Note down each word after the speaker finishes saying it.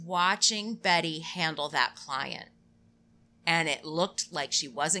watching Betty handle that client, and it looked like she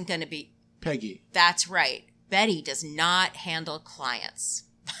wasn't going to be... Peggy. That's right. Betty does not handle clients.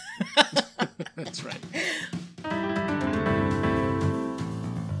 That's right.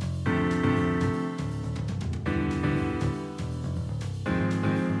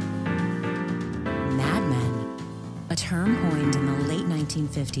 Mad Men, a term coined in the late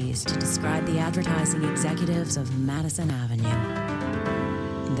 1950s to describe the advertising executives of Madison Avenue.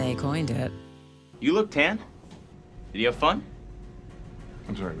 They coined it. You look tan. Did you have fun?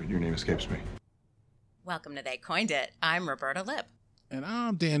 I'm sorry, but your name escapes me. Welcome to They Coined It. I'm Roberta Lipp. And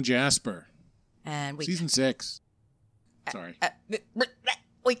I'm Dan Jasper. And we Season 6. Sorry.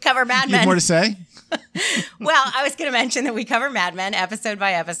 We cover Mad You have Men. more to say? Well, I was going to mention that we cover Mad Men episode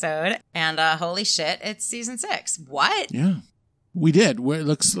by episode. And holy shit, it's season 6. What? Yeah. We did.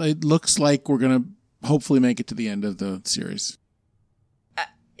 It looks like we're going to hopefully make it to the end of the series.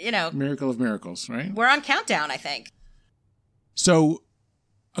 Miracle of Miracles, right? We're on countdown, I think. So,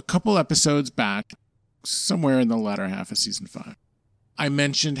 a couple episodes back, somewhere in the latter half of season 5, I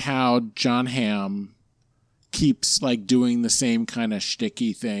mentioned how Jon Hamm keeps like doing the same kind of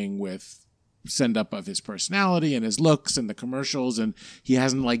shticky thing with send up of his personality and his looks and the commercials, and he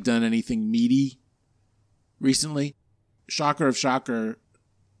hasn't like done anything meaty recently. Shocker of shocker,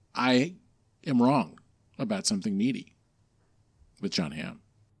 I am wrong about something meaty with Jon Hamm.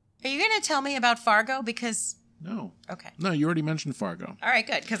 Are you going to tell me about Fargo? Because... No. Okay. No, you already mentioned Fargo. All right,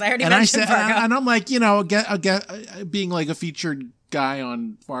 good, because I already mentioned Fargo. And I'm like, being like a featured guy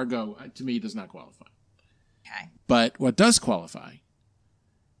on Fargo, to me, does not qualify. Okay. But what does qualify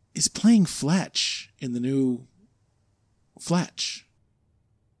is playing Fletch in the new Fletch.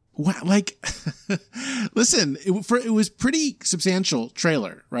 Wow, like, listen, it was pretty substantial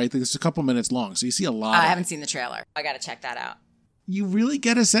trailer, right? It's a couple minutes long, so you see a lot. I haven't seen the trailer. I got to check that out. You really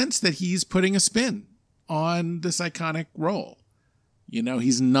get a sense that he's putting a spin on this iconic role.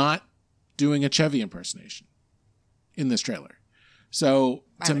 He's not doing a Chevy impersonation in this trailer. So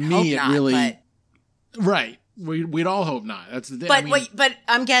to me, it really, right. We'd all hope not. That's the thing. But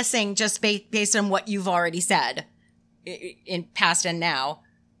I'm guessing just based on what you've already said in past and now,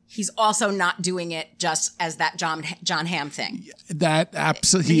 he's also not doing it just as that Jon Hamm thing. That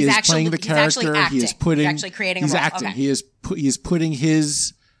absolutely, he is playing the character. He is putting. He's actually creating. He's a role. acting. Okay. He is putting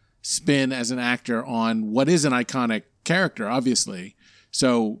his spin as an actor on what is an iconic character, obviously.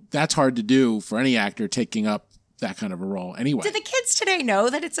 So that's hard to do for any actor taking up that kind of a role. Anyway, did the kids today know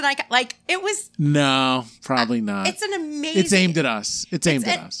that it's an icon? Like it was. No, probably not. It's an amazing. It's aimed at us. It's aimed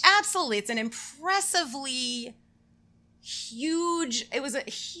at us. Absolutely, it's an impressively huge. It was a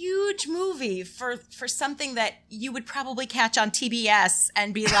huge movie for something that you would probably catch on TBS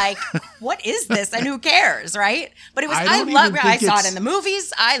and be like, "What is this?" And who cares, right? But it was. I saw it in the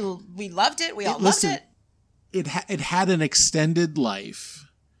movies. We loved it. We all loved it. It had an extended life,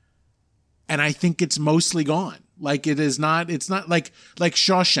 and I think it's mostly gone. Like it's not like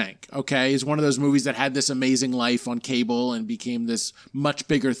Shawshank, okay, is one of those movies that had this amazing life on cable and became this much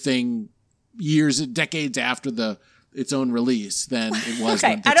bigger thing decades after its own release than it was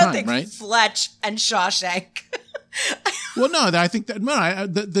at the time, I don't think right? Fletch and Shawshank. Well, no, I think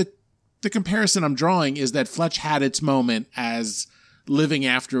that the comparison I'm drawing is that Fletch had its moment as living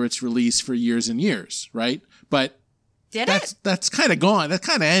after its release for years and years, right? But that's kind of gone. That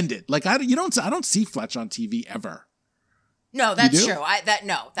kind of ended. Like I don't see Fletch on TV ever. No, that's true. I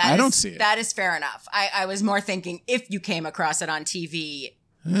don't see it. That is fair enough. I was more thinking if you came across it on TV,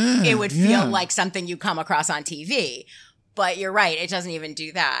 it would feel like something you come across on TV. But you're right; it doesn't even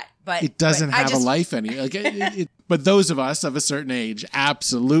do that. But it doesn't have a life but those of us of a certain age,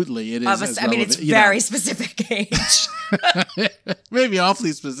 absolutely, it is. It's very specific age. Maybe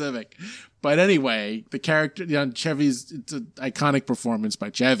awfully specific. But anyway, the character, Chevy's, it's an iconic performance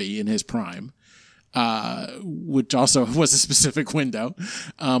by Chevy in his prime, which also was a specific window.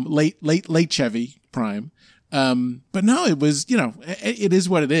 Late Chevy prime. But no, it was, it is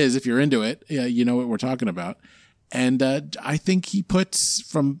what it is. If you're into it, you know what we're talking about. And I think he puts,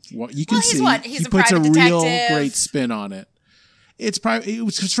 from what you can see, he puts a real great spin on it. It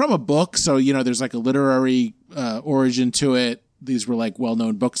was from a book, so there's like a literary origin to it. These were like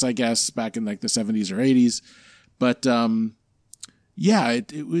well-known books, I guess, back in like the 70s or 80s. But yeah,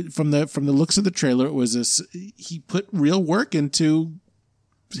 from the looks of the trailer, it was he put real work into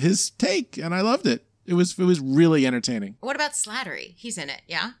his take, and I loved it. It was really entertaining. What about Slattery? He's in it,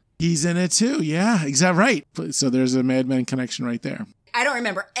 yeah? He's in it too, yeah, exactly right. So there's a Mad Men connection right there. I don't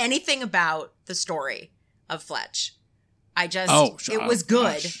remember anything about the story of Fletch. It was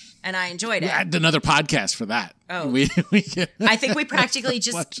good. Gosh. And I enjoyed it. We had another podcast for that. Oh. I think we practically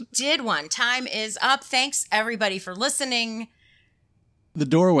just did one. Time is up. Thanks, everybody, for listening. The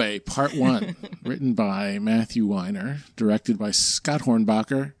Doorway, Part 1, written by Matthew Weiner, directed by Scott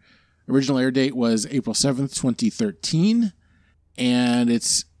Hornbacher. Original air date was April 7th, 2013, and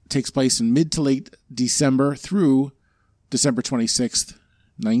it takes place in mid to late December through December 26th,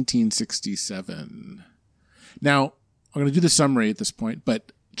 1967. Now, I'm going to do the summary at this point,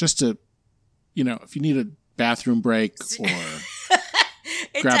 but just to, if you need a bathroom break or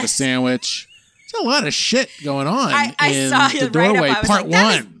grab a sandwich, there's a lot of shit going on I saw in you The Doorway, right up. Part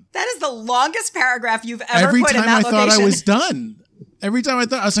 1. That is the longest paragraph you've ever Every put in time that I location. thought I was done. Every time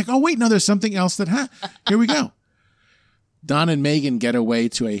I was like, oh, wait, no, there's something else here we go. Don and Megan get away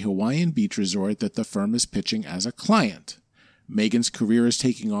to a Hawaiian beach resort that the firm is pitching as a client. Megan's career is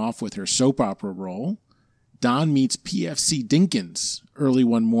taking off with her soap opera role. Don meets PFC Dinkins early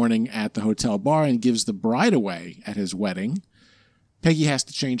one morning at the hotel bar and gives the bride away at his wedding. Peggy has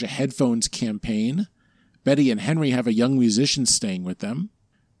to change a headphones campaign. Betty and Henry have a young musician staying with them.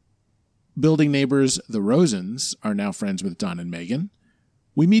 Building neighbors, the Rosens, are now friends with Don and Megan.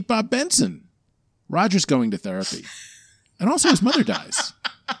 We meet Bob Benson. Roger's going to therapy. And also his mother dies.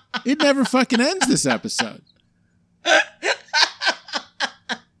 It never fucking ends, this episode.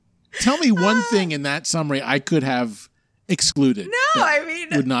 Tell me one thing in that summary I could have excluded. No, I mean,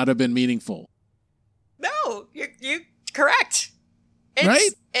 would not have been meaningful. No, you correct. Right?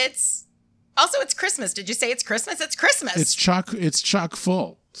 It's Christmas. Did you say it's Christmas? It's Christmas. It's chock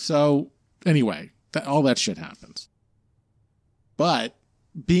full. So anyway, all that shit happens. But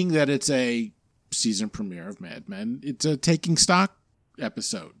being that it's a season premiere of Mad Men, it's a taking stock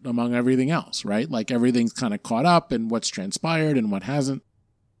episode among everything else, right? Like everything's kind of caught up in what's transpired and what hasn't.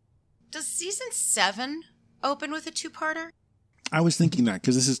 Does season 7 open with a two-parter? I was thinking that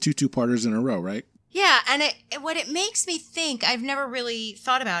because this is two-parters in a row, right? Yeah, and what it makes me think, I've never really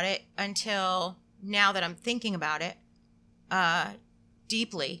thought about it until now that I'm thinking about it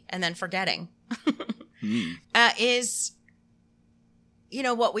deeply and then forgetting, is,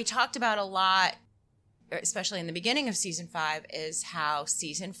 what we talked about a lot, especially in the beginning of season 5, is how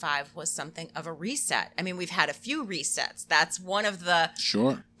season 5 was something of a reset. I mean, we've had a few resets. That's one of the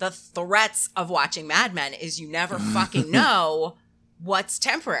threats of watching Mad Men is you never fucking know what's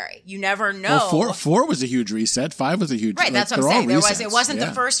temporary. You never know. Well, 4 was a huge reset. 5 was a huge reset. Right, that's what I'm saying. It wasn't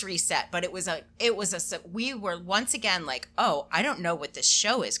the first reset, but we were once again like, oh, I don't know what this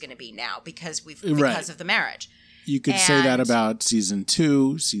show is going to be now because of the marriage. You could say that about season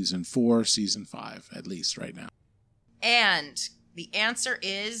 2, season 4, season 5, at least right now. And the answer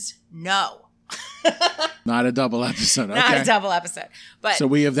is no. Not a double episode. Okay. Not a double episode. But so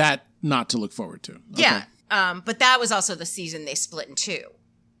we have that not to look forward to. Okay. Yeah. But that was also the season they split in 2.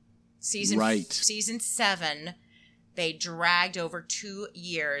 Season 7, they dragged over 2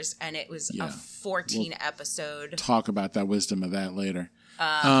 years, and it was a 14 episode. Talk about that wisdom of that later.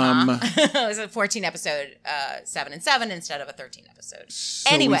 It was a 14 episode 7 and 7 instead of a 13 episode.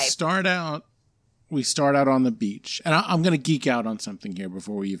 So anyway, we start out on the beach, and I'm going to geek out on something here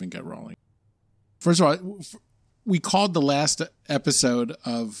before we even get rolling. First of all, we called the last episode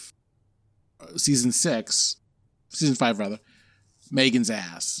of season 5 rather, Megan's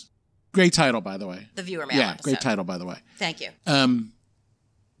Ass. Great title, by the way. The viewer mail episode. Great title, by the way. Thank you.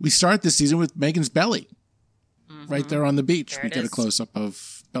 We start this season with Megan's belly. Right there on the beach. There we get a close-up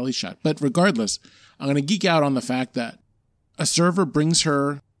of belly shot. But regardless, I'm going to geek out on the fact that a server brings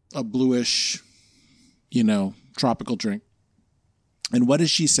her a bluish, tropical drink. And what does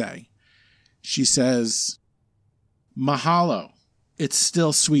she say? She says, "Mahalo. It's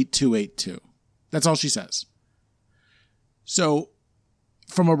still sweet 282." That's all she says. So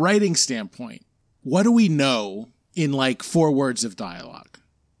from a writing standpoint, what do we know in 4 words of dialogue?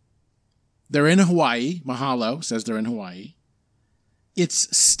 They're in Hawaii. Mahalo says they're in Hawaii.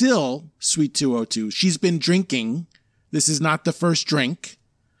 It's still sweet 202. She's been drinking. This is not the first drink.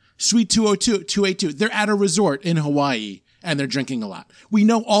 Sweet 202, 282. They're at a resort in Hawaii and they're drinking a lot. We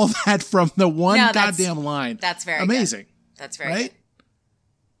know all that from the one goddamn line. That's very amazing. Good. That's very good.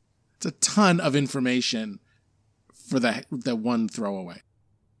 It's a ton of information for that one throwaway.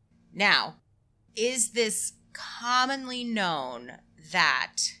 Now, is this commonly known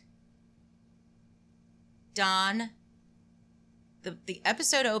that Don, the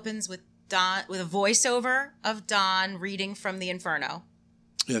episode opens with Don with a voiceover of Don reading from the Inferno.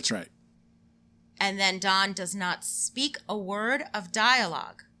 That's right. And then Don does not speak a word of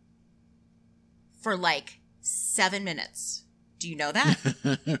dialogue for 7 minutes. Do you know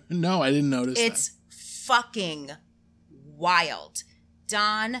that? No, I didn't notice It's fucking wild.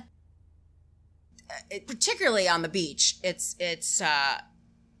 Don, particularly on the beach, it's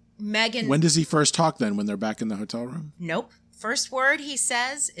Megan. When does he first talk then, when they're back in the hotel room? Nope. First word he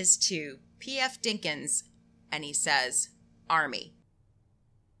says is to P.F. Dinkins, and he says, Army.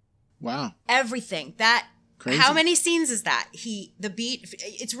 Wow. Everything. That. Crazy. How many scenes is that?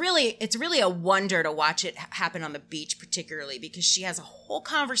 It's really a wonder to watch it happen on the beach, particularly because she has a whole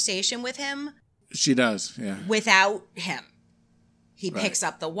conversation with him. She does, yeah. Without him. He Right. picks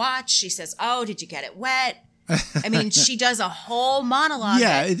up the watch. She says, oh, did you get it wet? I mean, she does a whole monologue.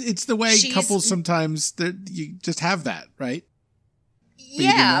 Yeah, it's the way She's- couples sometimes, you just have that, right? But Yeah,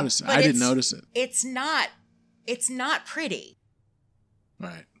 you didn't notice it. but I didn't notice it. It's not pretty.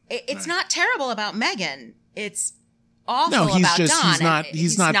 Right. It's Right. not terrible about Megan. It's awful No, he's about just Don.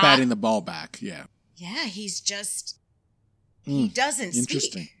 he's not batting the ball back. Yeah. Yeah, he's just he doesn't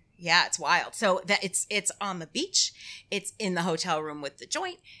Interesting. speak. Yeah, it's wild. So that it's on the beach. It's in the hotel room with the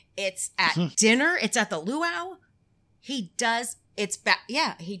joint. It's at dinner. It's at the luau. He doesn't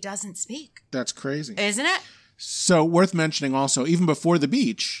speak. That's crazy. Isn't it? So worth mentioning also, even before the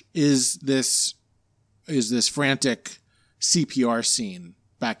beach, is this frantic CPR scene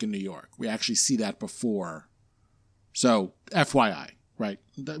back in New York. We actually see that before. So FYI, right?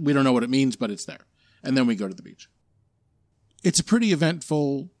 We don't know what it means, but it's there. And then we go to the beach. It's a pretty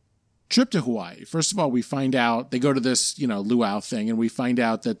eventful trip to Hawaii. First of all, we find out, they go to this, luau thing, and we find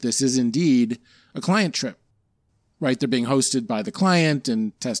out that this is indeed a client trip, right? They're being hosted by the client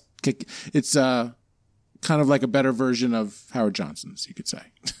and it's kind of like a better version of Howard Johnson's, you could say.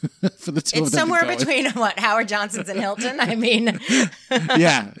 For the two It's of them somewhere going. between Howard Johnson's and Hilton. I mean,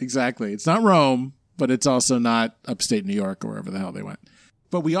 Yeah, exactly. It's not Rome, but it's also not upstate New York or wherever the hell they went.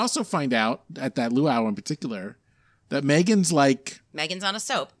 But we also find out at that luau in particular that Megan's like Megan's on a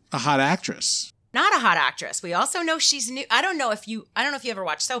soap. a hot actress. Not a hot actress. We also know she's new. I don't know if you ever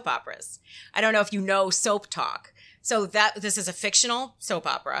watch soap operas. I don't know if you know soap talk. So this is a fictional soap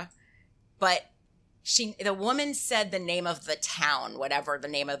opera, but the woman said the name of the town, whatever the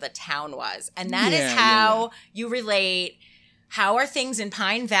name of the town was. And that is how you relate. How are things in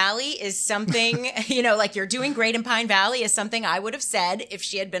Pine Valley is something, like you're doing great in Pine Valley is something I would have said if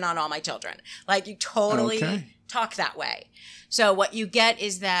she had been on All My Children. Like you totally talk that way. So what you get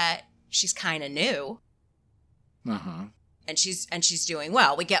is that she's kind of new. Uh-huh. And she's doing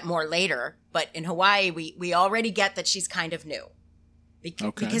well. We get more later, but in Hawaii, we already get that she's kind of new.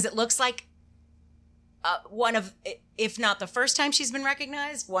 Because it looks like one of, if not the first time she's been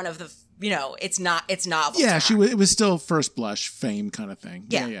recognized, one of the, it's novel. Yeah, it was still first blush fame kind of thing.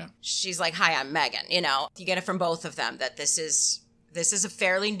 Yeah. She's like, hi, I'm Megan. You get it from both of them that this is a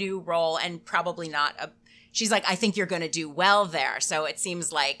fairly new role and probably not she's like, I think you're going to do well there. So it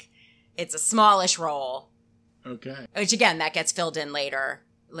seems like it's a smallish role. Okay. Which again, that gets filled in later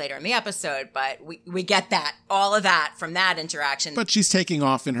in the episode, but we get all of that from that interaction. But she's taking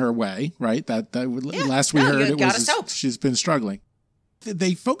off in her way, right? Last we heard she's been struggling.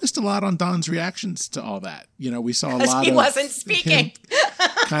 They focused a lot on Don's reactions to all that. We saw a lot he wasn't speaking.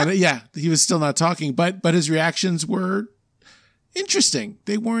 Kind of, yeah. He was still not talking, but his reactions were interesting.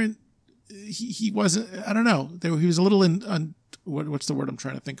 They weren't. He wasn't. I don't know. He was a little what's the word I'm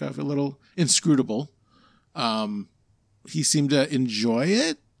trying to think of? A little inscrutable. He seemed to enjoy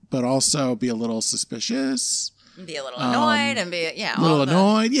it, but also be a little suspicious. Be a little annoyed and be, a little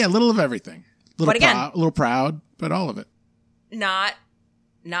annoyed. Yeah, a little of everything. A little proud, but all of it. Not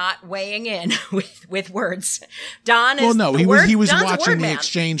weighing in with words. Don is he was Don's watching the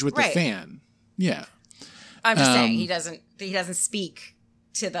exchange with the fan. Yeah. I'm just saying he doesn't speak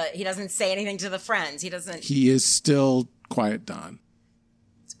he doesn't say anything to the friends. He is still quiet Don.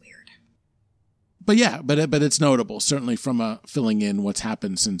 It's weird. But yeah, but it's notable, certainly from filling in what's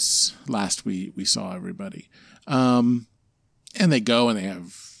happened since last we saw everybody. And they go and they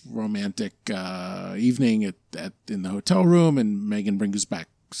have romantic evening in the hotel room, and Megan brings back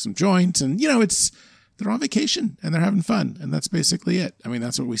some joints, and they're on vacation and they're having fun, and that's basically it. I mean,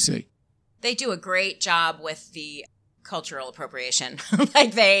 that's what we see. They do a great job with the cultural appropriation.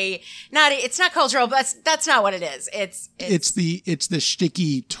 It's not cultural, but that's not what it is. It's the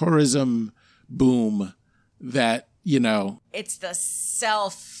shticky tourism boom that, it's the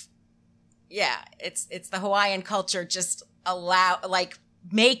it's the Hawaiian culture just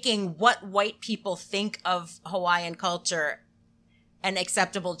making what white people think of Hawaiian culture an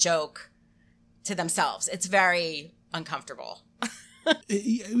acceptable joke to themselves. It's very uncomfortable.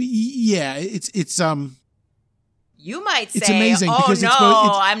 Yeah, it's you might say, it's amazing because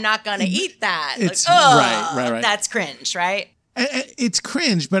I'm not going to eat that. It's right. That's cringe, right? It's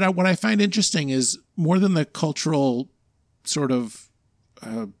cringe, but what I find interesting is more than the cultural sort of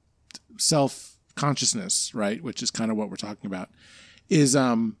self-consciousness, right, which is kind of what we're talking about, is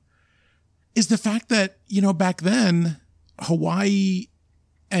the fact that, back then, Hawaii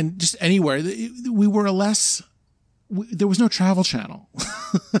and just anywhere, we were there was no Travel Channel.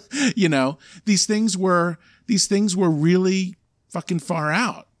 These things were really fucking far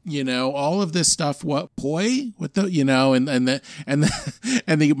out. All of this stuff, poi, and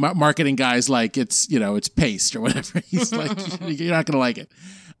the marketing guys like it's paste or whatever. He's like, you're not going to like it.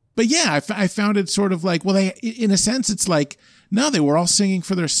 But yeah, I found it sort of like, well, in a sense, it's like, no, they were all singing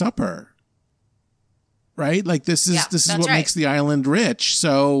for their supper. Right? Like this is what makes the island rich.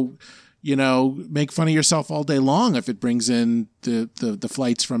 So, make fun of yourself all day long if it brings in the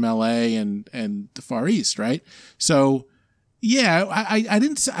flights from LA and the Far East, right? So, yeah, I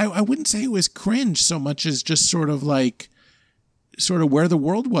wouldn't say it was cringe so much as just sort of where the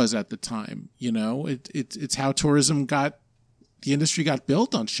world was at the time. It's how the industry got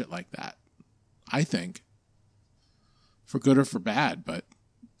built on shit like that. I think, for good or for bad, but.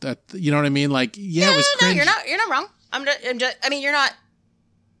 That, you know what I mean? Like, yeah, it was cringe. No, you're not wrong. You're not.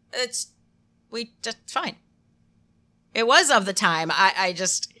 It's fine. It was of the time.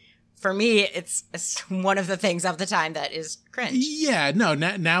 For me, it's one of the things of the time that is cringe. Yeah, no.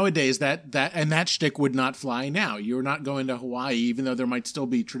 Nowadays, that shtick would not fly now. You're not going to Hawaii, even though there might still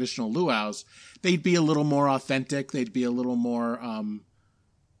be traditional luau's. They'd be a little more authentic. They'd be a little more.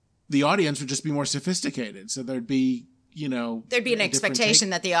 The audience would just be more sophisticated. So there'd be. There'd be an expectation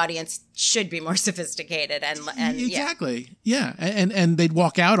that the audience should be more sophisticated and exactly. Yeah. And they'd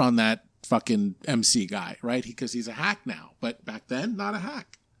walk out on that fucking MC guy, right? Because he's a hack now, but back then, not a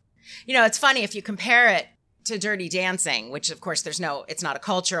hack. It's funny if you compare it to Dirty Dancing, which of course it's not a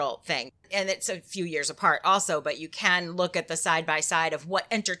cultural thing and it's a few years apart also, but you can look at the side by side of what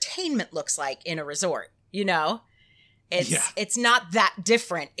entertainment looks like in a resort, it's not that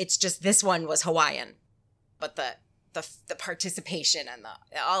different. It's just this one was Hawaiian, but the participation and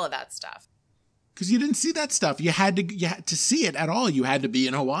all of that stuff. Because you didn't see that stuff. You had to see it at all. You had to be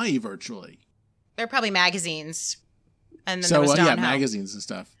in Hawaii virtually. There are probably magazines, and then there was magazines and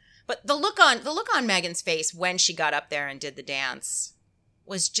stuff. But the look on Megan's face when she got up there and did the dance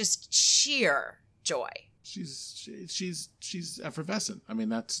was just sheer joy. She's effervescent. I mean,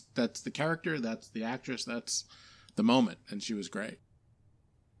 that's the character, that's the actress, that's the moment, and she was great.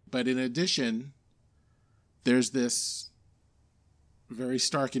 But in addition, there's this very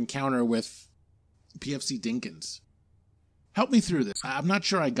stark encounter with PFC Dinkins. Help me through this. I'm not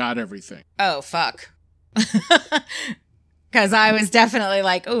sure I got everything. Oh, fuck. Because I was definitely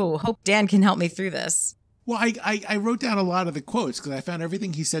like, oh, hope Dan can help me through this. Well, I wrote down a lot of the quotes because I found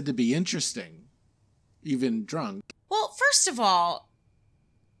everything he said to be interesting, even drunk. Well, first of all,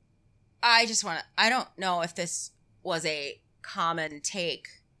 I don't know if this was a common take,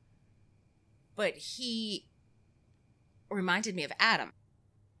 but he reminded me of Adam.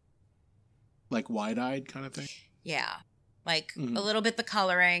 Like wide-eyed kind of thing? Yeah. Like a little bit the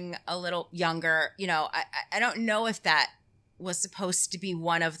coloring, a little younger. I don't know if that was supposed to be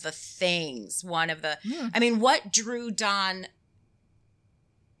one of the things, I mean, what drew Don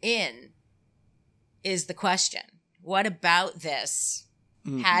in is the question. What about this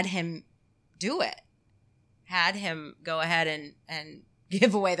had him do it? Had him go ahead and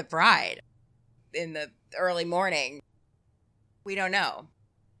give away the bride in the early morning? We don't know.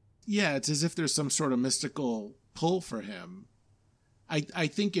 Yeah, it's as if there's some sort of mystical pull for him. I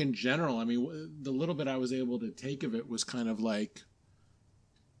think in general, I mean, the little bit I was able to take of it was kind of like,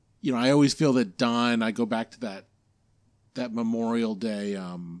 I always feel that Don, I go back to that Memorial Day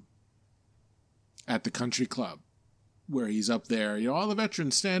at the country club where he's up there, all the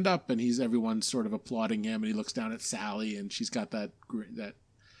veterans stand up and everyone's sort of applauding him and he looks down at Sally and she's got that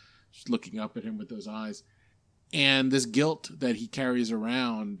she's looking up at him with those eyes. And this guilt that he carries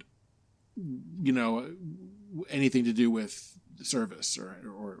around, anything to do with the service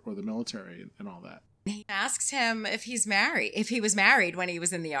or the military and all that. He asks him if he was married when he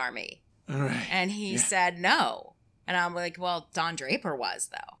was in the Army. All right. And he said no. And I'm like, well, Don Draper was,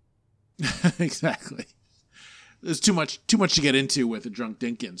 though. Exactly. There's too much to get into with the drunk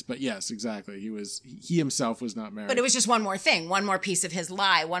Dinkins, but yes, exactly. He himself was not married. But it was just one more thing, one more piece of his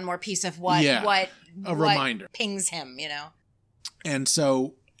lie, one more piece of what reminder pings him, And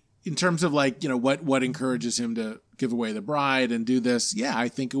so, in terms of what encourages him to give away the bride and do this, yeah, I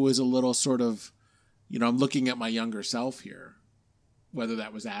think it was a little sort of, I'm looking at my younger self here, whether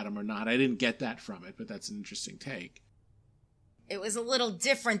that was Adam or not. I didn't get that from it, but that's an interesting take. It was a little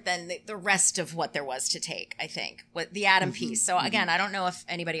different than the rest of what there was to take, I think, with the Adam piece. So again, I don't know if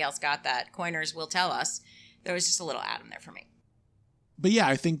anybody else got that. Coiners will tell us. There was just a little Adam there for me. But yeah,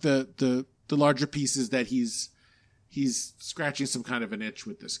 I think the larger piece is that he's scratching some kind of an itch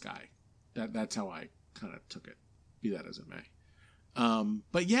with this guy. That's how I kind of took it, be that as it may.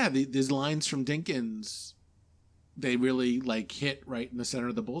 But yeah, these lines from Dinkins, they really like hit right in the center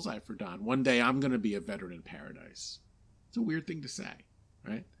of the bullseye for Don. One day I'm going to be a veteran in paradise. It's a weird thing to say,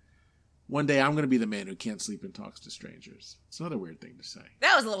 right? One day I'm going to be the man who can't sleep and talks to strangers. It's another weird thing to say.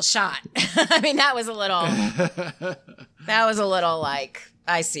 That was a little shot. I mean, that was a little like,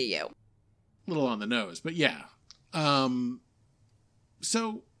 I see you. A little on the nose, but yeah.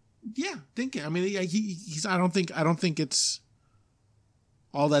 So yeah, Dinkin. I mean, he's. I don't think it's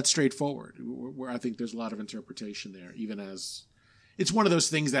all that straightforward. Where I think there's a lot of interpretation there, even as it's one of those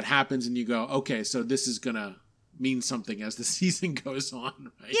things that happens and you go, okay, so this is gonna mean something as the season goes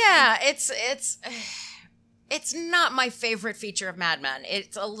on, right? Yeah, it's not my favorite feature of Mad Men.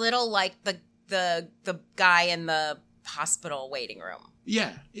 It's a little like the guy in the hospital waiting room.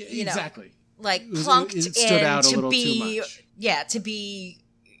 Yeah, exactly. Like plunked it stood out a in to little be, too much. Yeah, to be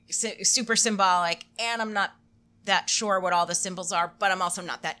super symbolic, and I'm not that sure what all the symbols are, but I'm also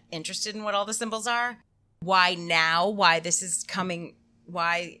not that interested in what all the symbols are. Why now? Why this is coming?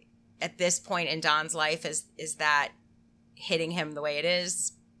 Why at this point in Don's life is that hitting him the way it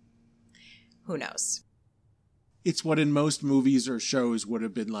is? Who knows? It's what in most movies or shows would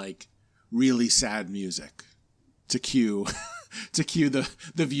have been like really sad music to cue the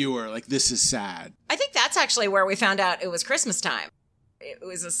viewer, like, this is sad. I think that's actually where we found out it was Christmas time. It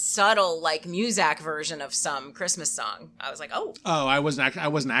was a subtle, like, Muzak version of some Christmas song. I was like, oh. Oh, I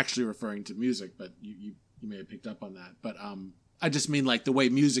wasn't actually referring to music, but you may have picked up on that. But I just mean like the way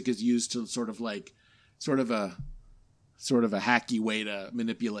music is used to sort of a hacky way to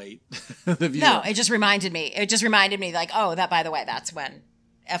manipulate the viewer. No, it just reminded me. Like, oh, that, by the way, that's when,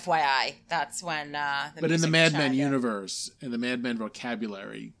 FYI, that's when But in the Mad Men universe, in the Mad Men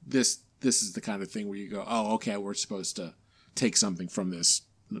vocabulary, this is the kind of thing where you go, oh, okay, we're supposed to take something from this,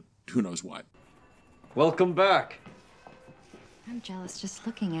 who knows what. Welcome back. I'm jealous just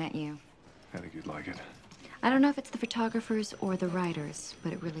looking at you. I think you'd like it. I don't know if it's the photographers or the writers,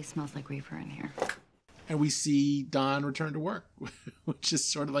 but it really smells like reefer in here. And we see Don return to work, which is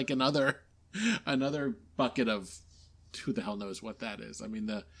sort of like another bucket of who the hell knows what that is. I mean,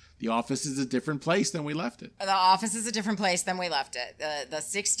 the office is a different place than we left it. The office is a different place than we left it. The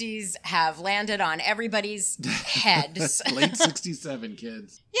 60s have landed on everybody's heads. Late 67,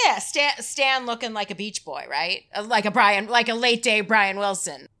 kids. Yeah, Stan looking like a Beach Boy, right? Like a late day Brian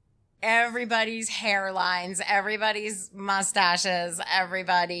Wilson. Everybody's hairlines, everybody's mustaches,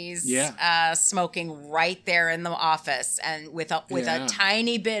 everybody's smoking right there in the office, and with a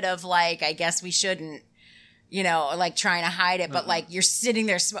tiny bit of like, I guess we shouldn't, like trying to hide it, but like you're sitting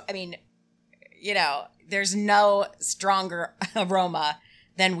there. I mean, there's no stronger aroma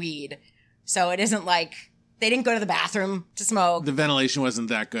than weed, so it isn't like they didn't go to the bathroom to smoke. The ventilation wasn't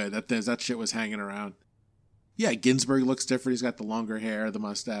that good. That shit was hanging around. Yeah, Ginsberg looks different. He's got the longer hair, the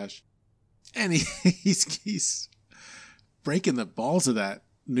mustache. And he's breaking the balls of that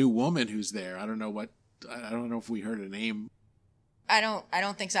new woman who's there. I don't know if we heard a name. I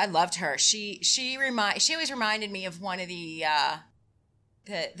don't think so. I loved her. She always reminded me of one of the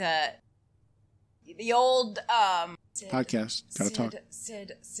old podcast. Gotta talk.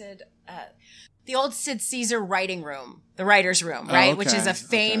 The old Sid Caesar writing room, the writer's room, right? Oh, okay. Which is a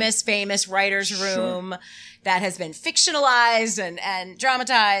famous writer's room that has been fictionalized and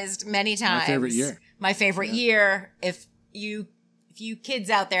dramatized many times. My favorite year. If you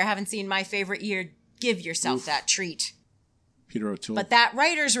kids out there haven't seen My Favorite Year, give yourself that treat. Peter O'Toole. But that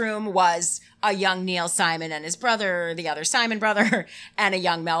writer's room was a young Neil Simon and his brother, the other Simon brother, and a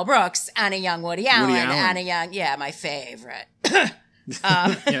young Mel Brooks, and a young Woody Allen. And a young, my favorite.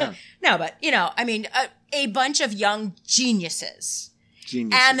 No, but I mean, a bunch of young geniuses.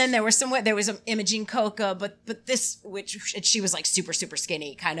 And then there was Imogene Coca, but this, which she was like super, super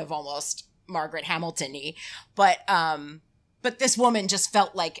skinny, kind of almost Margaret Hamilton-y. But this woman just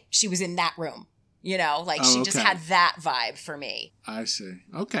felt like she was in that room, she just had that vibe for me. I see.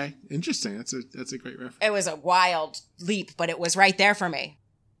 Okay. Interesting. That's a great reference. It was a wild leap, but it was right there for me.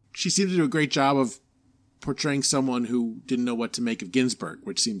 She seemed to do a great job of portraying someone who didn't know what to make of Ginsberg,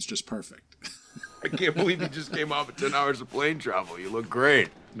 which seems just perfect. I can't believe you just came off of 10 hours of plane travel. You look great.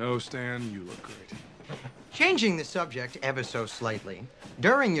 No, Stan, you look great. Changing the subject ever so slightly,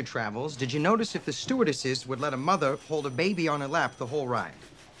 during your travels, did you notice if the stewardesses would let a mother hold a baby on her lap the whole ride?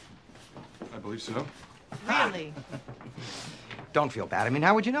 I believe so. Really? Don't feel bad. I mean,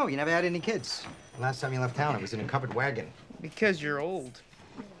 how would you know? You never had any kids. Last time you left town, it was in a covered wagon. Because you're old.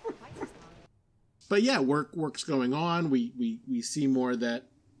 But yeah, work's going on. We see more that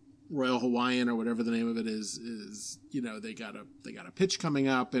Royal Hawaiian or whatever the name of it is they got a pitch coming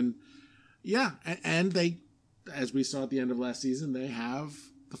up, and yeah, and they, as we saw at the end of last season, they have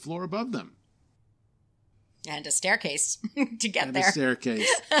the floor above them and a staircase to get and there. A staircase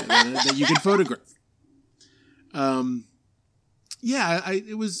that you can photograph.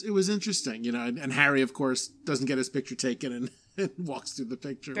 It was interesting, and Harry, of course, doesn't get his picture taken and walks through the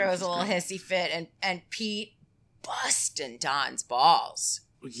picture. Throws a little hissy fit, and Pete busting Don's balls.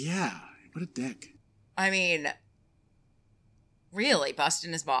 Yeah, what a dick. I mean, really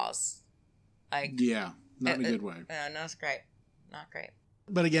busting his balls. Like, yeah, not in a good way. No, it's great. Not great.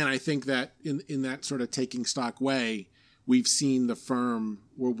 But again, I think that in that sort of taking stock way, we've seen the firm,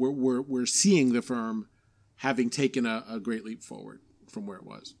 we're seeing the firm having taken a great leap forward from where it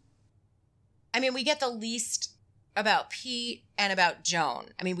was. I mean, we get the least about Pete and about Joan.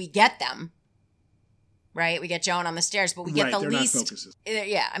 I mean, we get them, right? We get Joan on the stairs, but we get the least. Not focuses.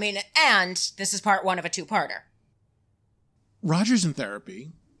 Yeah, I mean, and this is part one of a two-parter. Roger's in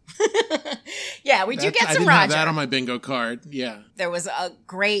therapy. Yeah, we do get some Roger. I didn't have that on my bingo card. Yeah. There was a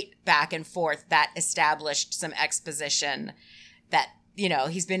great back and forth that established some exposition that,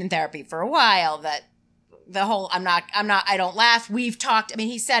 he's been in therapy for a while, that the whole I don't laugh. We've talked, I mean,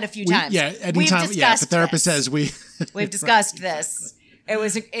 he said a few times. Yeah, anytime, if the therapist says we've discussed this. It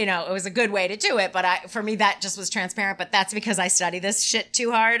was, it was a good way to do it, but for me, that just was transparent, but that's because I study this shit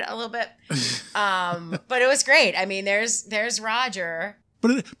too hard a little bit. But it was great. I mean, there's Roger.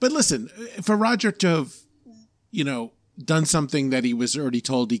 But listen, for Roger to have, done something that he was already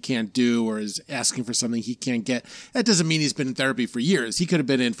told he can't do or is asking for something he can't get, that doesn't mean he's been in therapy for years. He could have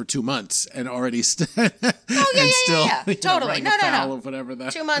been in for 2 months and already yeah. Totally. No. Of whatever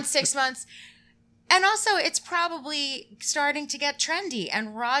that. 2 months, 6 months. And also, it's probably starting to get trendy.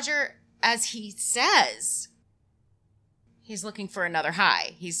 And Roger, as he says, he's looking for another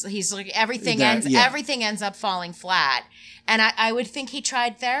high. He's looking, everything ends up falling flat. And I would think he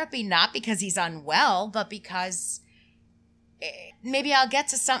tried therapy not because he's unwell, but because maybe I'll get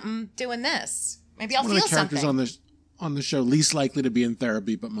to something doing this. Maybe I'll feel something. One of the characters on the show least likely to be in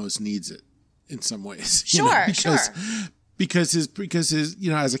therapy, but most needs it in some ways. Sure. Because his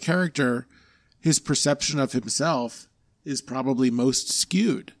as a character, his perception of himself is probably most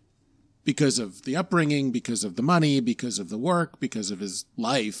skewed because of the upbringing, because of the money, because of the work, because of his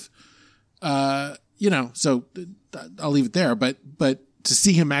life. So I'll leave it there. But to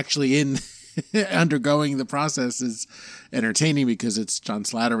see him actually in undergoing the process is entertaining because it's John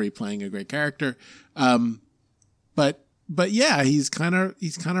Slattery playing a great character. But yeah, he's kind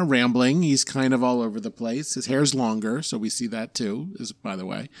of rambling. He's kind of all over the place. His hair's longer, so we see that too, by the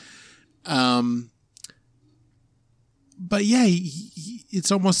way. But yeah,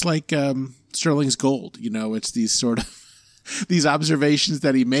 it's almost like Sterling's Gold. It's these sort of these observations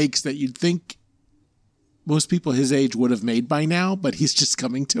that he makes that you'd think most people his age would have made by now, but he's just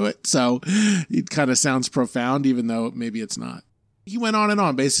coming to it. So it kind of sounds profound, even though maybe it's not. He went on and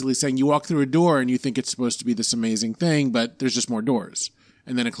on, basically saying you walk through a door and you think it's supposed to be this amazing thing, but there's just more doors,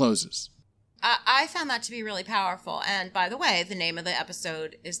 and then it closes. I found that to be really powerful. And by the way, the name of the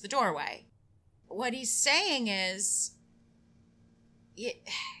episode is The Doorway. What he's saying is,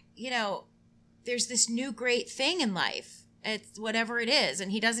 there's this new great thing in life. It's whatever it is.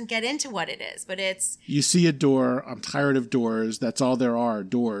 And he doesn't get into what it is, but it's... You see a door. I'm tired of doors. That's all there are,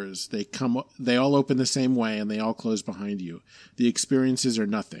 doors. They all open the same way and they all close behind you. The experiences are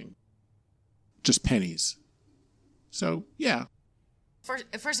nothing. Just pennies. So, yeah.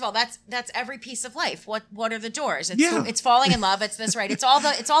 First of all, that's every piece of life. What are the doors? It's falling in love. It's this, right? It's all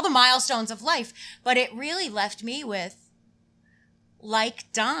the milestones of life. But it really left me with,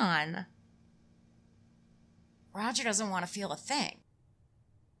 like Don, Roger doesn't want to feel a thing,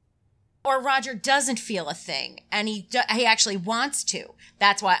 or Roger doesn't feel a thing, and he actually wants to.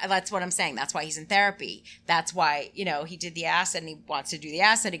 That's what I'm saying. That's why he's in therapy. That's why he did the acid and he wants to do the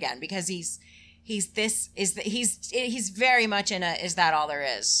acid again, because he's very much in a, is that all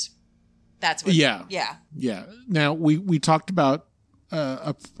there is? That's what. Yeah. Yeah. Now we talked about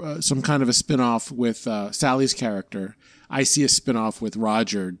some kind of a spinoff with Sally's character. I see a spinoff with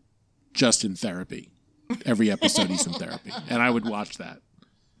Roger just in therapy. Every episode he's in therapy, and I would watch that.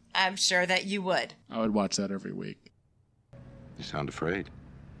 I'm sure that you would. I would watch that every week. You sound afraid.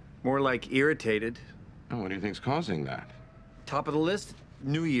 More like irritated. Oh, what do you think's causing that? Top of the list,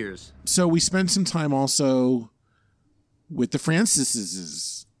 New Year's. So we spend some time also with the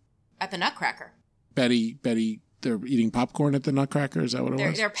Francises. At the Nutcracker. Betty, they're eating popcorn at the Nutcracker. Is that what it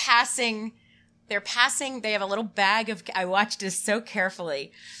was? They're passing. They have a little bag of. I watched this so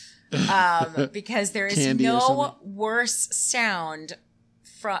carefully. because there is Candy or no something. worse sound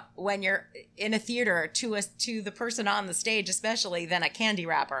when you're in a theater to the person on the stage, especially, than a candy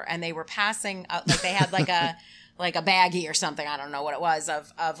wrapper. And they were passing, like they had like a baggie or something, I don't know what it was,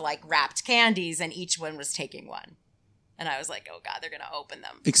 of like wrapped candies, and each one was taking one. And I was like, oh God, they're going to open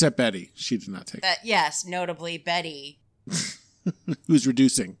them. Except Betty. She did not take it. Yes, notably Betty. Who's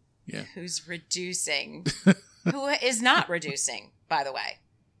reducing. Yeah. Who's reducing. Who is not reducing, by the way.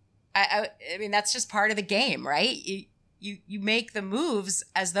 I mean, that's just part of the game, right? You make the moves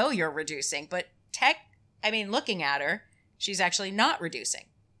as though you're reducing, but looking at her, she's actually not reducing.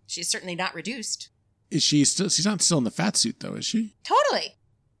 She's certainly not reduced. Is she still? She's not still in the fat suit, though, is she? Totally.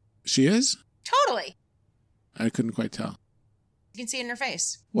 She is? Totally. I couldn't quite tell. You can see it in her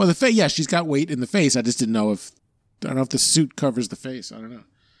face. Well, the face, yeah, she's got weight in the face. I just didn't know if the suit covers the face. I don't know.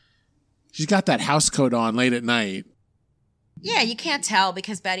 She's got that house coat on late at night. Yeah, you can't tell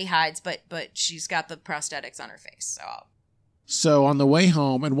because Betty hides, but she's got the prosthetics on her face. So on the way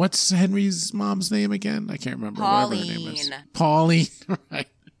home, and what's Henry's mom's name again? I can't remember. Whatever her name is. Pauline. Right.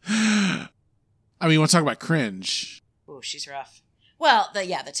 I mean, you want to talk about cringe? Oh, she's rough. Well,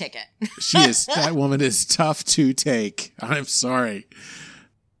 the ticket. She is. That woman is tough to take. I'm sorry.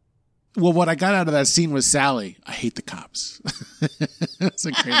 Well, what I got out of that scene was Sally. I hate the cops. That's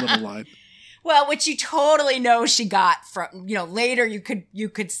a great little line. Well, which you totally know she got from, later you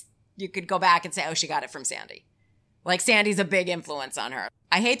could go back and say, oh, she got it from Sandy. Like Sandy's a big influence on her.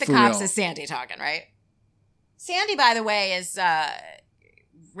 I hate the For cops real. is Sandy talking, right? Sandy, by the way, is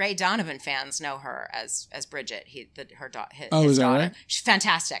Ray Donovan fans know her as Bridget. His Is that daughter. right? She's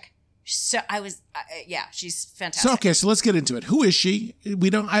fantastic. So she's fantastic. So let's get into it. Who is she? We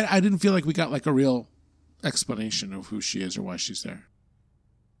don't. I didn't feel like we got like a real explanation of who she is or why she's there.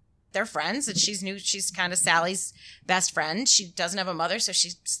 They're friends, and she's kind of Sally's best friend. She doesn't have a mother, so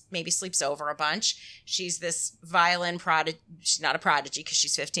she maybe sleeps over a bunch. She's this violin prodigy. She's not a prodigy because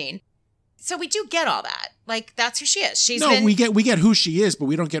she's 15. So we do get all that. Like, that's who she is. We get who she is, but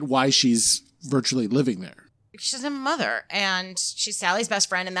we don't get why she's virtually living there. She doesn't have a mother, and she's Sally's best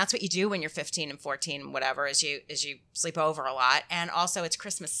friend, and that's what you do when you're 15 and 14 and whatever, is you sleep over a lot. And also it's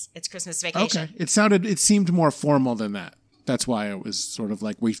Christmas vacation. Okay. It seemed more formal than that. That's why it was sort of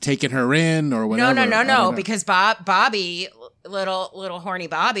like we've taken her in or whatever. No, because Bobby, little horny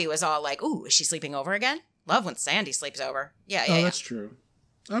Bobby was all like, ooh, is she sleeping over again? Love when Sandy sleeps over. Yeah. That's true.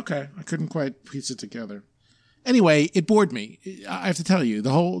 Okay. I couldn't quite piece it together. Anyway, it bored me. I have to tell you,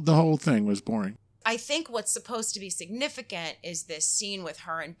 the whole thing was boring. I think what's supposed to be significant is this scene with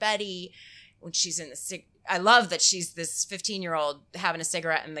her and Betty when she's in the I love that she's this 15-year-old having a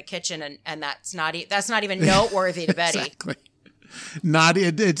cigarette in the kitchen, and that's not even noteworthy to Betty. Exactly.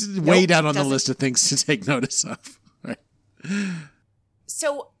 It's way down on the list of things to take notice of. Right.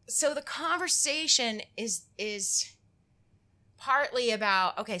 So the conversation is partly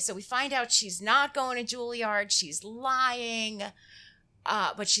about, okay, so we find out she's not going to Juilliard, she's lying,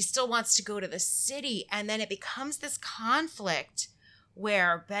 but she still wants to go to the city, and then it becomes this conflict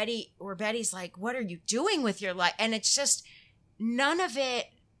where Betty's like, what are you doing with your life? And it's just, none of it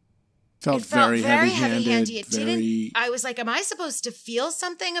felt very heavy-handed. It didn't, I was like, am I supposed to feel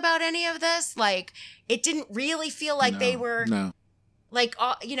something about any of this? Like, it didn't really feel like they were, like,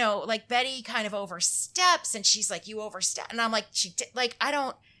 like Betty kind of oversteps, and she's like, you overstep. And I'm like,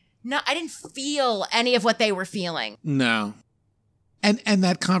 I didn't feel any of what they were feeling. No. And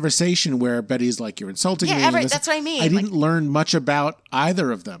that conversation where Betty's like, you're insulting me. That's what I mean. I didn't learn much about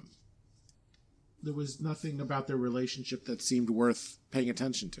either of them. There was nothing about their relationship that seemed worth paying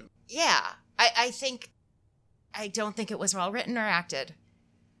attention to. Yeah. I don't think it was well written or acted.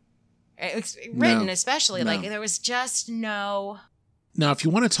 Written, especially. Like, there was just no... Now, if you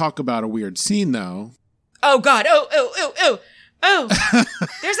want to talk about a weird scene, though... Oh, God. Oh,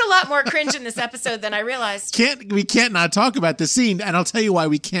 there's a lot more cringe in this episode than I realized. We can't not talk about this scene. And I'll tell you why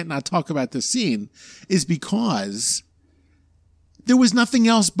we can't not talk about this scene is because there was nothing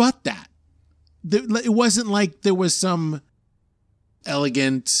else but that. It wasn't like there was some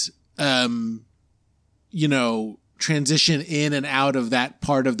elegant, transition in and out of that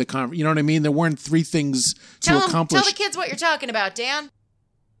part of the conversation. You know what I mean? There weren't three things to accomplish. Tell the kids what you're talking about, Dan.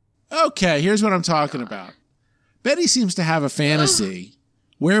 Okay, here's what I'm talking about. Betty seems to have a fantasy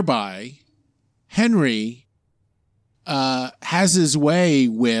whereby Henry has his way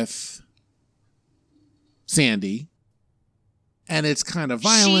with Sandy, and it's kind of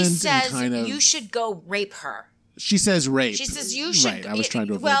violent. She says, and kind of, you should go rape her. She says rape. She says you should. Right, I was trying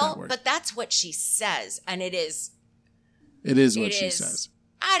to avoid that word. But that's what she says, and it is. It is what she says.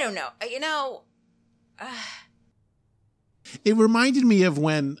 I don't know. It reminded me of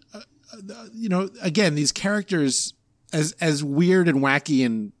when, again, these characters, as weird and wacky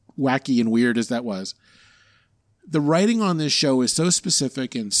and weird as that was, the writing on this show is so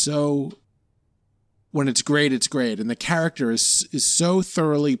specific and so, when it's great, and the character is so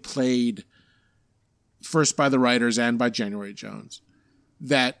thoroughly played, first by the writers and by January Jones,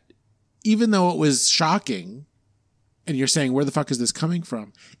 that even though it was shocking, and you're saying, where the fuck is this coming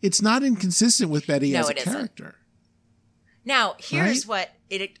from? It's not inconsistent with Betty as a character. Now, here's what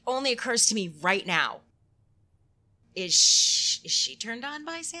it only occurs to me right now. Is she turned on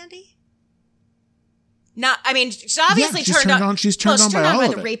by Sandy? Not, I mean, she's obviously turned on. She's turned on by all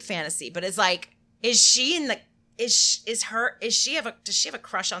of it. The rape fantasy, but it's like, does she have a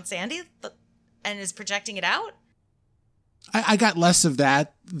crush on Sandy and is projecting it out? I got less of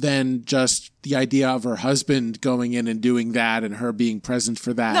that than just the idea of her husband going in and doing that and her being present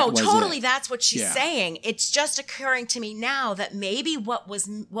for that. No, totally. That's what she's saying. It's just occurring to me now that maybe what was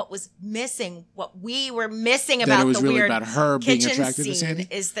missing, what we were missing about the really weird about her being kitchen attracted to scene Sandy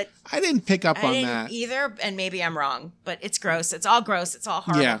is that I didn't pick up on that either, and maybe I'm wrong, but it's gross. It's all gross. It's all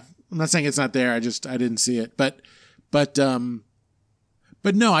horrible. Yeah, I'm not saying it's not there. I didn't see it, but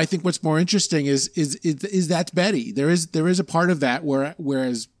no, I think what's more interesting is that's Betty. There is a part of that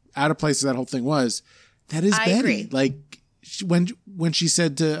whereas out of place as that whole thing was, that is Betty. Agree. Like when she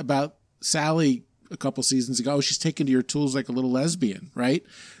said about Sally a couple seasons ago, she's taken to your tools like a little lesbian, right?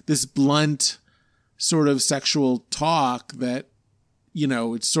 This blunt sort of sexual talk that,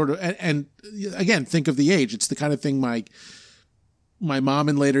 it's sort of, and again, think of the age. It's the kind of thing my mom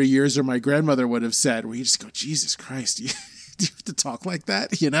in later years or my grandmother would have said, where you just go, Jesus Christ, do you have to talk like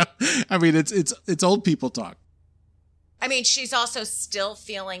that? I mean, it's old people talk. I mean, she's also still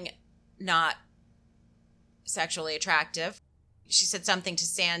feeling not sexually attractive. She said something to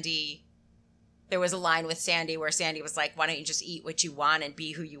Sandy. There was a line with Sandy where Sandy was like, why don't you just eat what you want and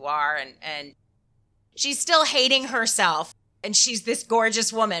be who you are? And she's still hating herself. And she's this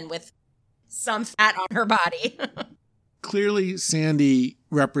gorgeous woman with some fat on her body. Clearly, Sandy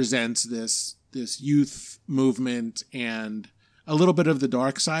represents this youth movement and a little bit of the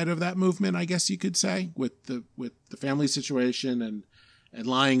dark side of that movement, I guess you could say, with the family situation and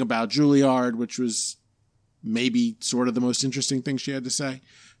lying about Juilliard, which was maybe sort of the most interesting thing she had to say.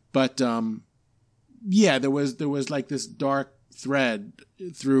 But there was like this dark thread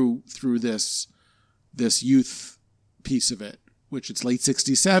through this youth piece of it, which it's late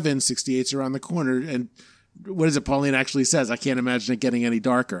 67, 68's around the corner, and what is it Pauline actually says? I can't imagine it getting any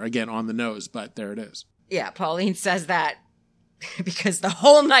darker. Again, on the nose, but there it is. Yeah, Pauline says that because the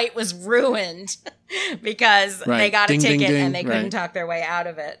whole night was ruined because they got a ticket and they couldn't talk their way out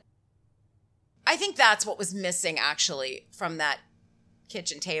of it. I think that's what was missing, actually, from that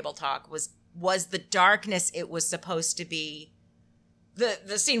kitchen table talk was the darkness it was supposed to be.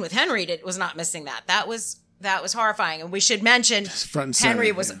 The scene with Henry was not missing that. That was horrifying. And we should mention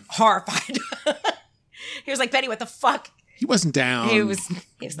Henry was horrified. He was like, Betty, what the fuck? He wasn't down. He was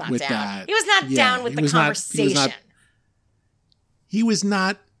not down. That. He was not down with the conversation. He was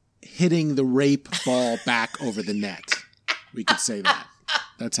not hitting the rape ball back over the net. We could say that.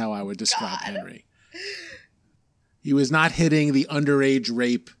 That's how I would describe Henry. He was not hitting the underage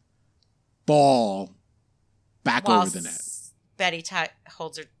rape ball back over the net. Betty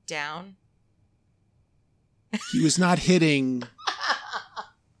holds her down. He was not hitting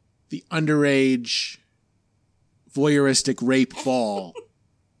the underage voyeuristic rape ball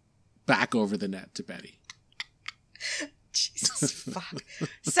back over the net to Betty. Jesus fuck.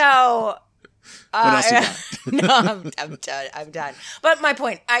 So what else you got? No, I'm done. I'm done. But my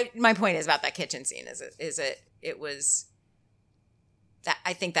point is about that kitchen scene it was that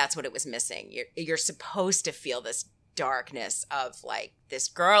I think that's what it was missing. You're supposed to feel this darkness of like this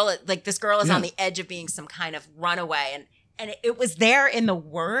girl is on the edge of being some kind of runaway, and it was there in the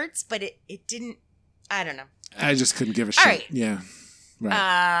words, but it didn't. I don't know. I just couldn't give a shit. All right. Yeah.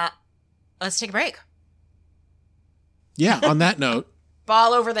 Right. Let's take a break. Yeah. On that note,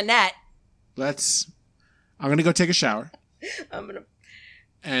 ball over the net. I'm going to go take a shower.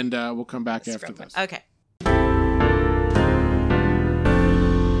 And we'll come back after this. Okay.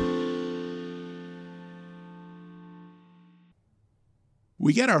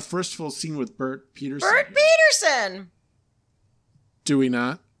 We get our first full scene with Bert Peterson. Bert Peterson! Do we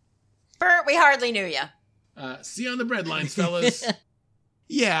not? Bert, we hardly knew you. See you on the breadlines, fellas.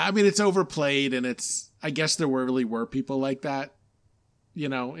 Yeah, I mean, it's overplayed, and I guess there really were people like that,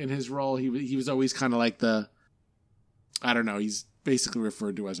 in his role. He was always kind of like I don't know, he's basically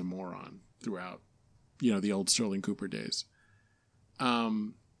referred to as a moron throughout, the old Sterling Cooper days.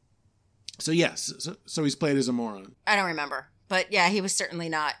 So yes, so he's played as a moron. I don't remember, but yeah, he was certainly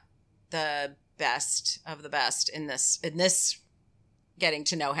not the best of the best in this getting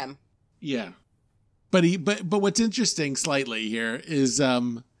to know him. Yeah, but what's interesting slightly here is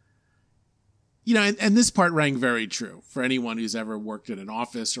and this part rang very true for anyone who's ever worked in an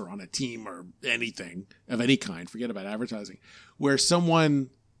office or on a team or anything of any kind. Forget about advertising, where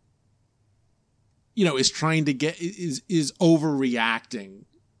someone is trying to is overreacting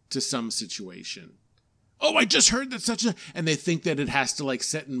to some situation. Oh, I just heard that and they think that it has to like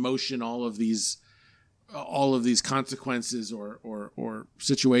set in motion all of these consequences or